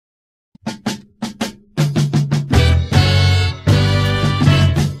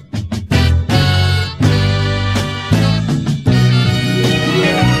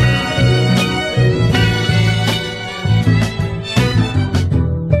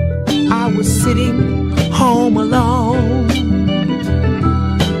sitting home alone,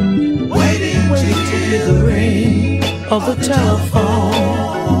 waiting to hear the ring of the telephone.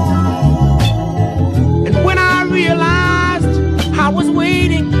 And when I realized I was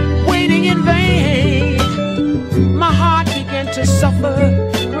waiting in vain, my heart began to suffer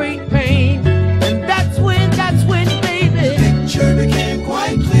great pain. And that's when, baby, the picture became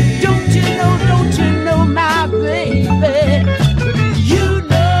quite clear. Don't you know, my baby, you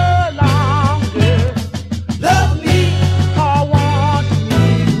no longer love me or want me.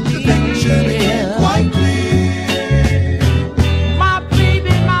 The picture became quite clear. My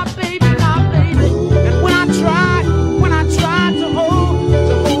baby, my baby, my baby. And when I tried to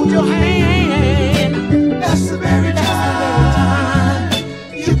hold your hand, that's the very time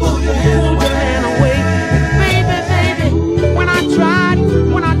you pull your hand away. Baby, when I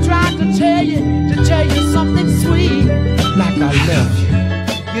tried to tell you something sweet, like I love you,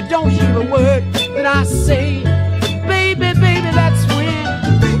 you don't hear a word that I say. Baby, that's when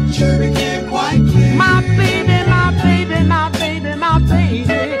the picture became quite clear. My baby, my baby, my baby, my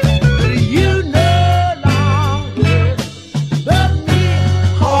baby.